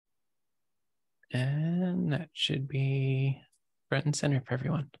And that should be front and center for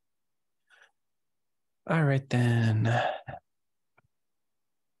everyone. All right, then.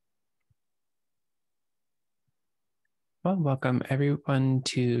 Well, welcome everyone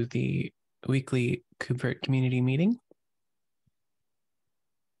to the weekly KubeVirt community meeting.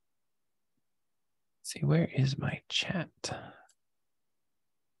 Let's see, where is my chat?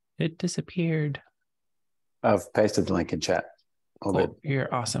 It disappeared. I've pasted the link in chat. All good.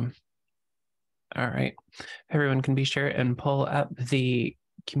 You're awesome. All right. Everyone can be sure and pull up the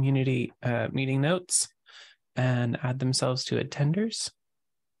community meeting notes and add themselves to attenders.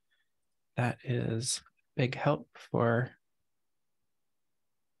 That is big help for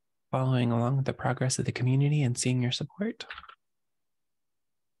following along with the progress of the community and seeing your support.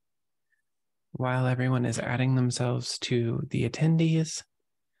 While everyone is adding themselves to the attendees,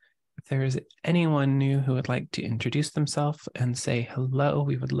 if there is anyone new who would like to introduce themselves and say hello,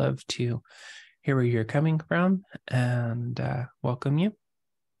 we would love to hear where you're coming from and welcome you.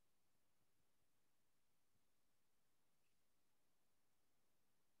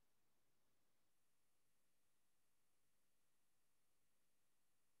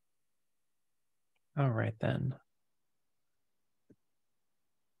 All right, then.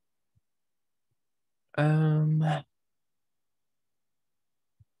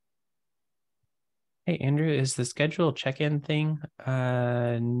 Hey, Andrew, is the schedule check-in thing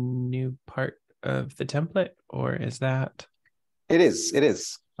a new part of the template, or is that? It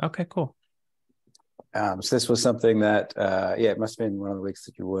is. Okay, cool. So this was something that, it must have been one of the weeks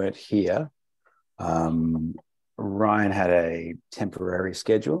that you weren't here. Ryan had a temporary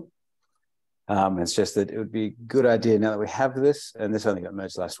schedule. It's just that it would be a good idea now that we have this, and this only got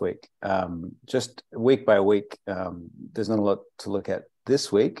merged last week. Just week by week, there's not a lot to look at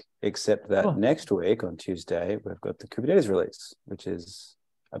this week, except that next week on Tuesday, we've got the Kubernetes release, which is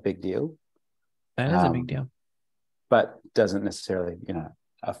a big deal. That is a big deal. But doesn't necessarily,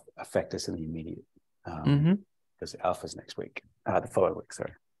 affect us in the immediate. Because Alpha's next week, the following week,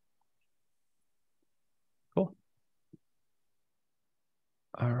 sorry. Cool.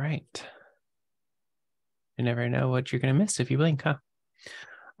 All right. You never know what you're going to miss if you blink, huh?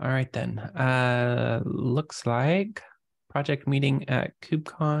 All right, then. Looks like project meeting at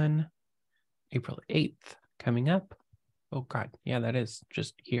KubeCon, April 8th, coming up. Oh, God. Yeah, that is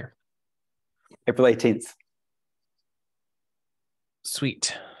just here. April 18th.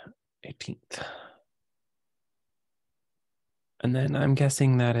 Sweet. 18th. And then I'm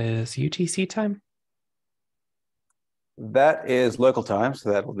guessing that is UTC time? That is local time,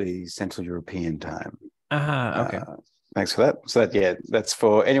 so that will be Central European time. Okay. Thanks for that. So that's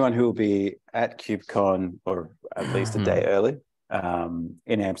for anyone who will be at KubeCon, or at least a day early,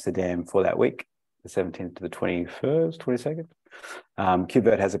 in Amsterdam for that week, the 17th to the 21st, 22nd.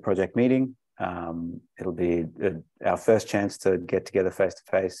 KubeVirt has a project meeting. It'll be our first chance to get together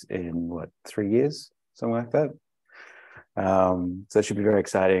face-to-face in, 3 years? Something like that. So it should be very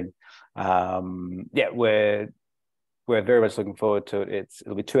exciting. We're very much looking forward to it.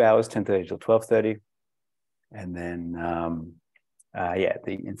 It'll be 2 hours, 10:30 till 12:30. And then,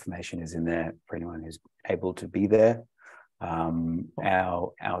 the information is in there for anyone who's able to be there.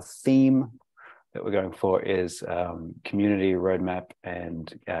 Our theme that we're going for is community roadmap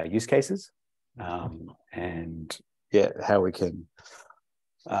and use cases, and how we can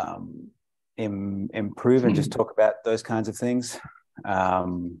improve and just talk about those kinds of things.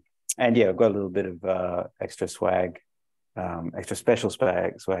 I've got a little bit of extra swag. Extra special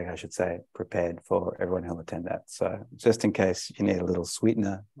swag, I should say, prepared for everyone who'll attend that. So just in case you need a little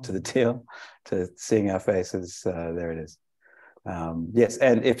sweetener to the deal, to seeing our faces, there it is. Yes,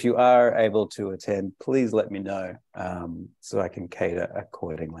 and if you are able to attend, please let me know so I can cater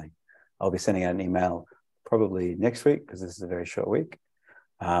accordingly. I'll be sending out an email probably next week, because this is a very short week,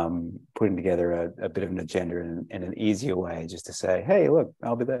 putting together a bit of an agenda in an easier way, just to say, hey, look,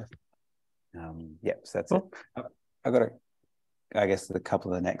 I'll be there. So that's cool. It. I've got a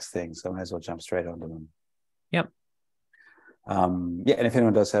couple of the next things, so I might as well jump straight onto them. Yep. And if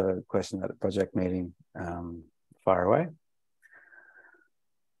anyone does have a question about the project meeting, fire away.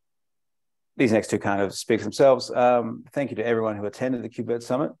 These next two kind of speak for themselves. Thank you to everyone who attended the KubeVirt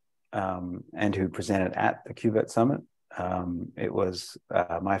Summit and who presented at the KubeVirt Summit. It was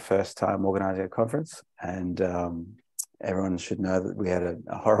my first time organizing a conference, and everyone should know that we had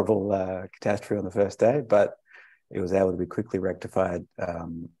a horrible catastrophe on the first day, but it was able to be quickly rectified.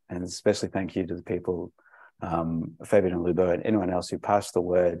 And especially thank you to the people, Fabian and Lubo, and anyone else who passed the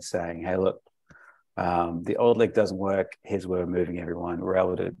word saying, hey, look, the old link doesn't work. Here's where we're moving everyone. We're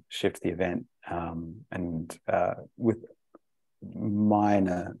able to shift the event. With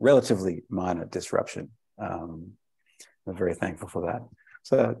relatively minor disruption. I'm very thankful for that.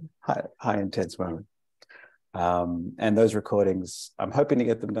 So high intense moment. And those recordings, I'm hoping to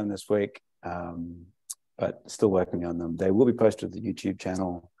get them done this week, but still working on them. They will be posted to the YouTube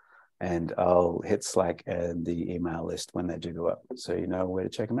channel, and I'll hit Slack and the email list when they do go up, so you know where to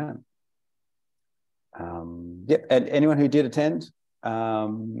check them out. Yep, and anyone who did attend,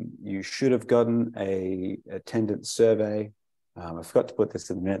 you should have gotten a attendance survey. I forgot to put this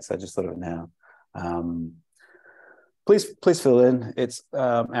in the minutes. I just thought of it now. Please fill in. It's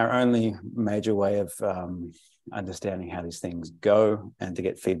our only major way of understanding how these things go, and to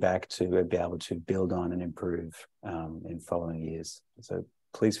get feedback to be able to build on and improve in following years. So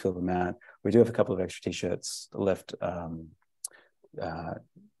please fill them out. We do have a couple of extra t-shirts left,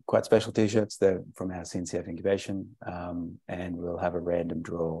 quite special t-shirts. They're from our CNCF incubation, and we'll have a random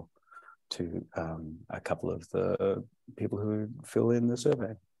draw to a couple of the people who fill in the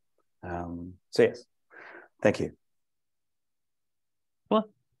survey. So yes, thank you. Well,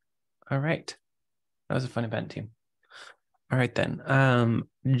 all right. That was a fun event, team. All right, then.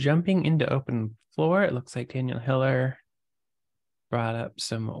 Jumping into open floor, it looks like Daniel Hiller brought up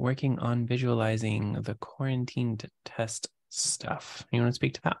some working on visualizing the quarantine to test stuff. You want to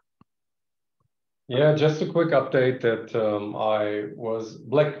speak to that? Yeah, just a quick update that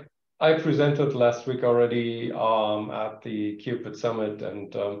I presented last week already at the KubeVirt Summit,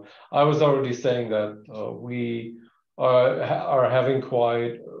 and I was already saying that we are having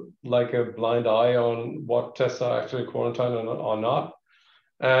quite like a blind eye on what tests are actually quarantined or not.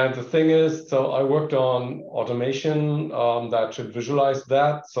 And the thing is, so I worked on automation that should visualize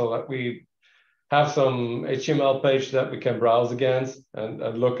that, so that we have some HTML page that we can browse against and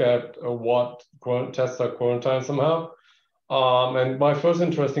look at what tests are quarantined somehow. And my first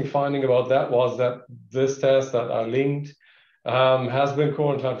interesting finding about that was that this test that I linked has been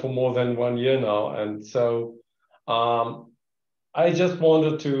quarantined for more than 1 year now. And so I just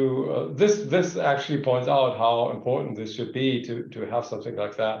wanted to, this actually points out how important this should be to have something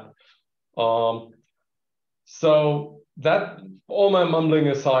like that. So that, all my mumbling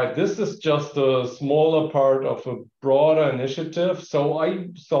aside, this is just a smaller part of a broader initiative. So I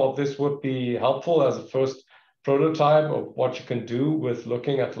thought this would be helpful as a first prototype of what you can do with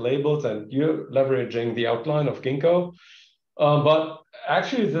looking at labels, and you're leveraging the outline of Ginkgo. But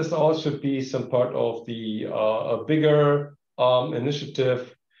actually, this all should be some part of the a bigger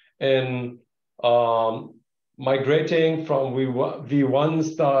initiative in migrating from V1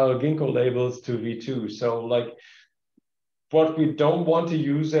 style Ginkgo labels to V2. So like what we don't want to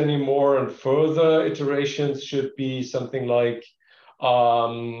use anymore and further iterations should be something like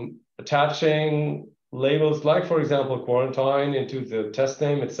attaching labels like, for example, quarantine into the test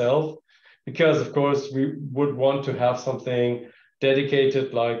name itself, because of course we would want to have something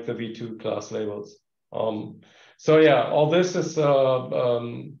dedicated like the V2 class labels. So yeah, all this is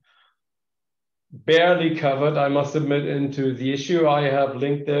barely covered, I must admit, into the issue I have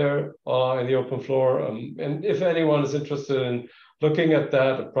linked there in the open floor. And if anyone is interested in looking at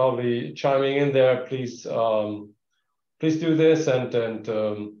that, probably chiming in there, please please do this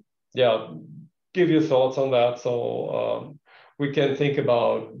and yeah, give your thoughts on that, so we can think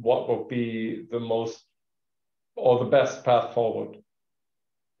about what would be the most or the best path forward.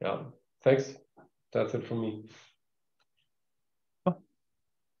 Yeah, thanks. That's it for me.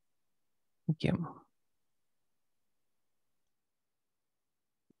 Thank you.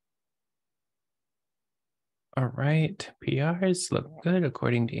 All right, PRs look good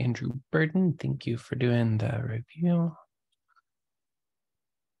according to Andrew Burton. Thank you for doing the review.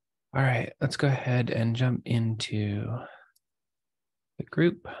 All right, let's go ahead and jump into the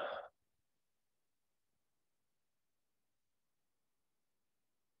group.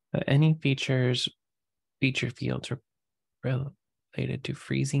 Any feature fields are related to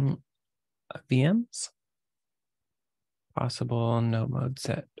freezing VMs? Possible no mode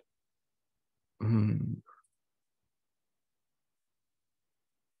set.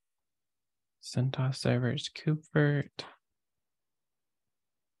 CentOS servers, KubeVirt.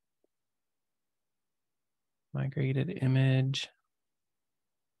 Migrated image.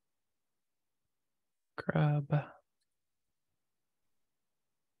 Grub.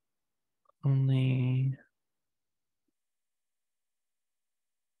 Only.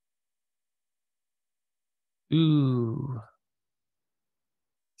 Ooh.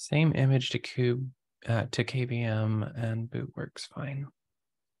 Same image to KVM, and boot works fine.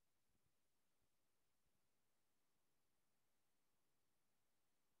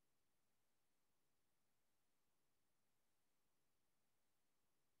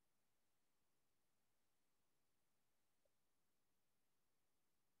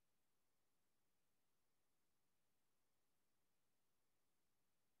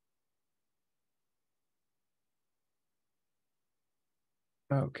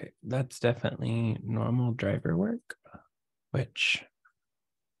 Okay, that's definitely normal driver work, which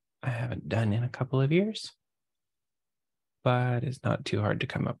I haven't done in a couple of years, but it's not too hard to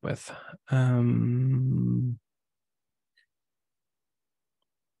come up with. Wonder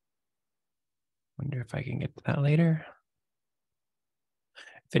if I can get to that later.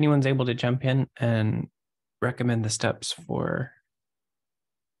 If anyone's able to jump in and recommend the steps for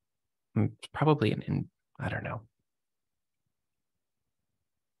probably I don't know.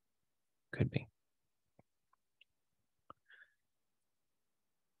 Could be.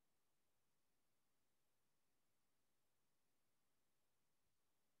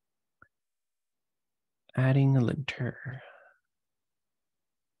 Adding a linter.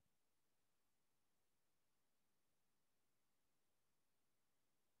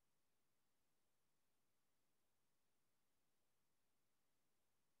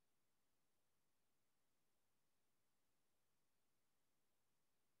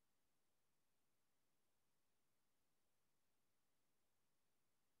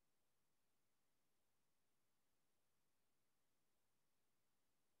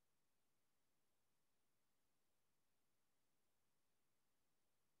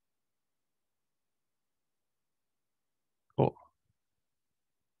 Cool.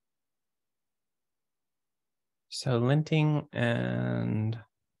 So linting and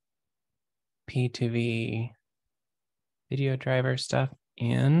P2V video driver stuff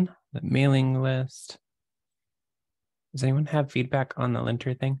in the mailing list. Does anyone have feedback on the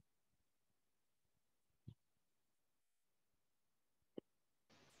linter thing?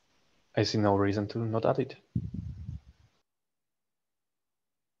 I see no reason to not add it.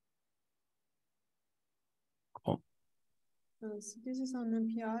 Cool. So this is on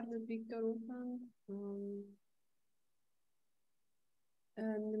NPR that Victor opened.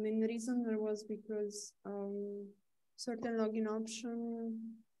 And the main reason there was because certain login option,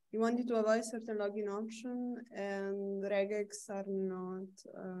 you wanted to avoid certain login option, and regex are not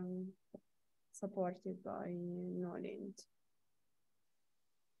supported by Nolint.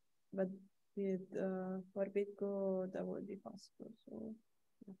 But with for BitGo, that would be possible. So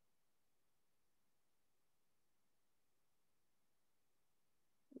yeah.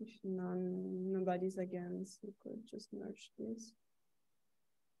 If nobody's against, we could just merge this.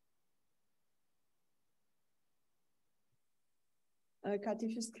 Kat,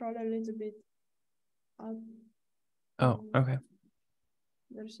 if you scroll a little bit up. Oh, okay.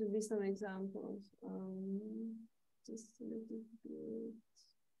 There should be some examples. Just a little bit.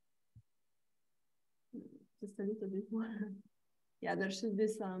 Just a little bit more. Yeah, there should be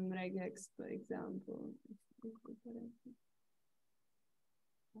some regex, for example.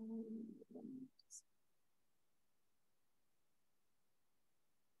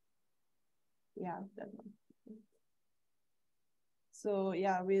 Yeah, that one. So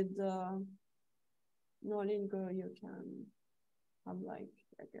yeah, with Nolint Go, you can have like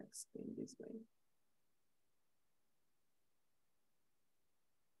regex in this way.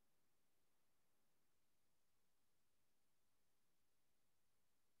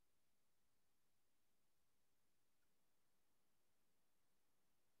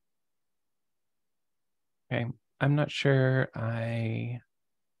 Okay, I'm not sure I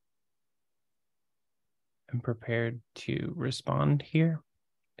am prepared to respond here.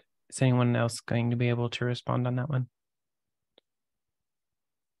 Is anyone else going to be able to respond on that one?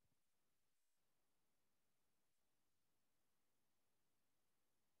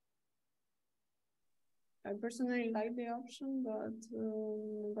 I personally like the option,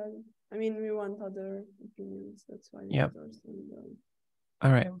 but I mean, we want other opinions. That's why we endorse them.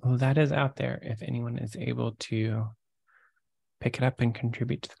 All right, well, that is out there if anyone is able to pick it up and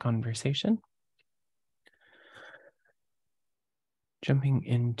contribute to the conversation. Jumping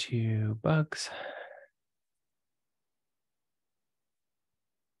into bugs.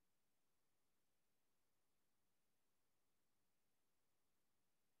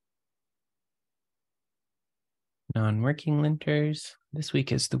 Non-working linters. This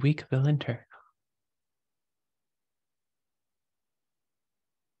week is the week of the linter.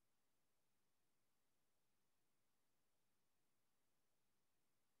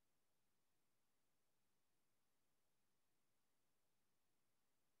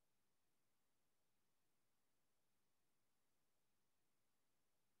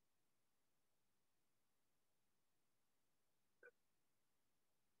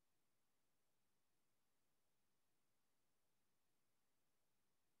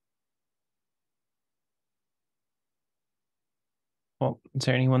 Well, is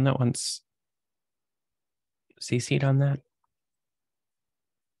there anyone that wants CC'd on that?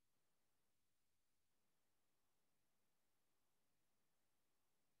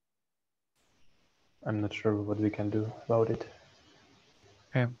 I'm not sure what we can do about it.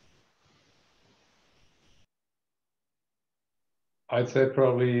 Okay. I'd say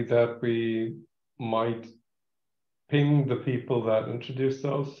probably that we might ping the people that introduced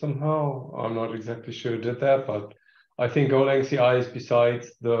those somehow. I'm not exactly sure who did that, but I think Golang CI is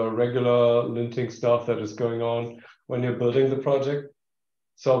besides the regular linting stuff that is going on when you're building the project.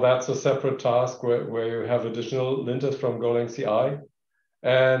 So that's a separate task where you have additional linters from Golang CI.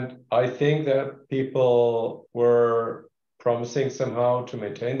 And I think that people were promising somehow to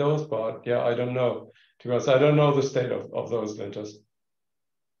maintain those, but yeah, I don't know. To be honest, I don't know the state of those linters.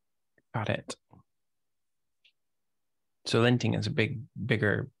 Got it. So linting is a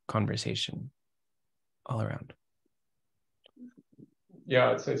bigger conversation all around. Yeah,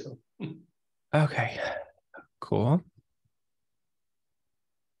 I'd say so. Okay, cool.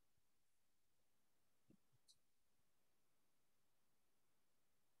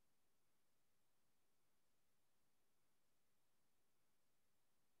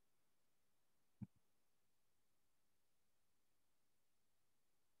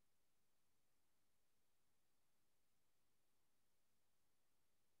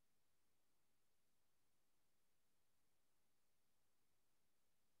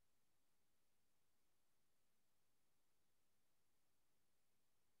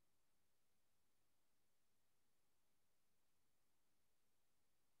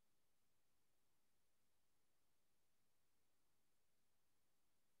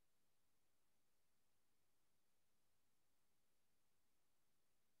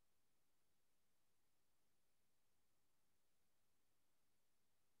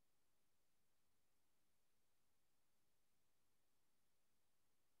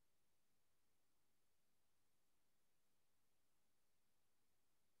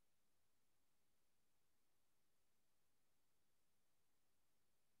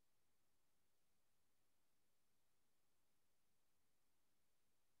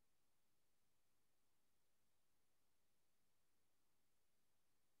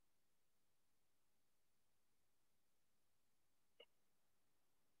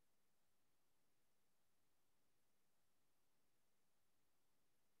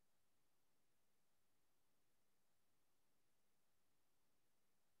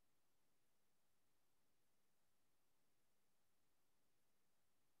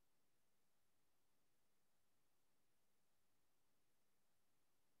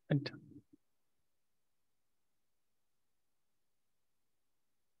 And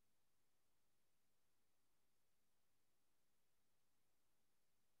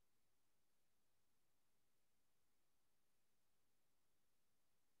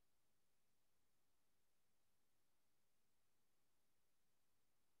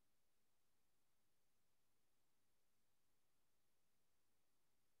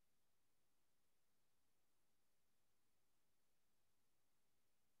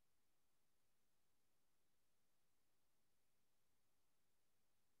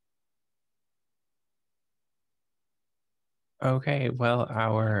okay, well,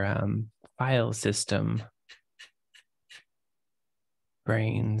 our file system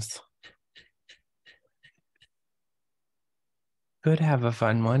brains could have a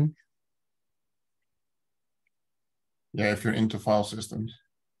fun one. Yeah, if you're into file systems.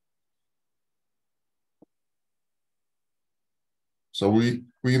 So we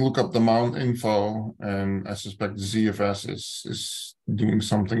look up the mount info, and I suspect the ZFS is doing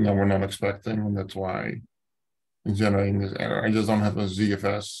something that we're not expecting, and that's why it's generating this error. I just don't have a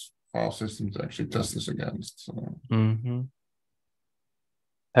ZFS file system to actually test this against. So. Mm-hmm.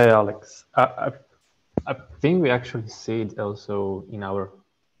 Hey, Alex. I think we actually see it also in our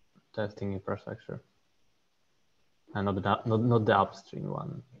testing infrastructure, and not the upstream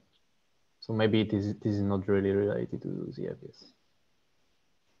one. So maybe this is not really related to ZFS.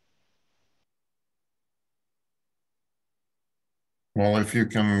 Well, if you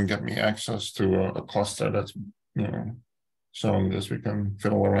can get me access to a cluster that's showing this, we can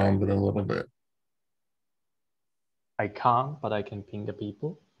fiddle around with it a little bit. I can't, but I can ping the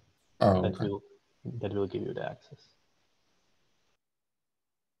people. Oh, that okay. will give you the access.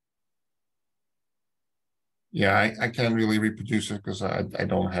 Yeah, I can't really reproduce it because I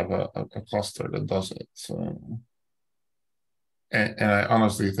don't have a cluster that does it. So, and I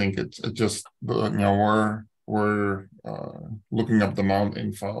honestly think it's just we're looking up the mount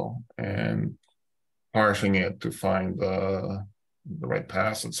info and parsing it to find the right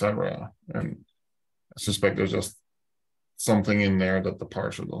paths, etc. And I suspect there's just something in there that the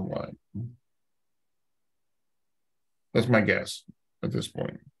parser don't like. That's my guess at this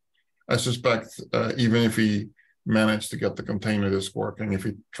point. I suspect even if he manage to get the container disk working. If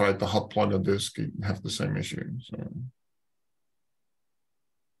you try to hot plug a disk, you have the same issue. So.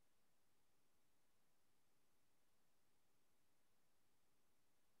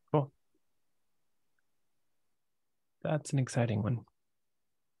 Cool. That's an exciting one.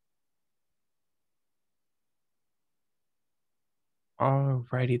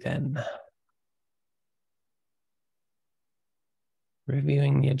 Alrighty then.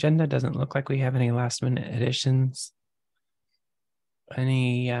 Reviewing the agenda, doesn't look like we have any last minute additions.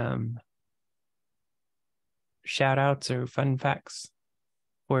 Any shout outs or fun facts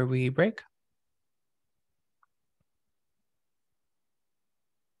before we break?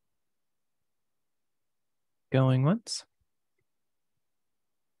 Going once?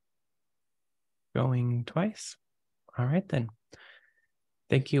 Going twice? All right then.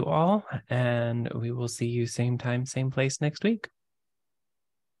 Thank you all, and we will see you same time, same place next week.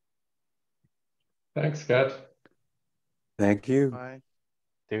 Thanks, Kat. Thank you. Bye.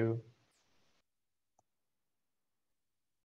 Do.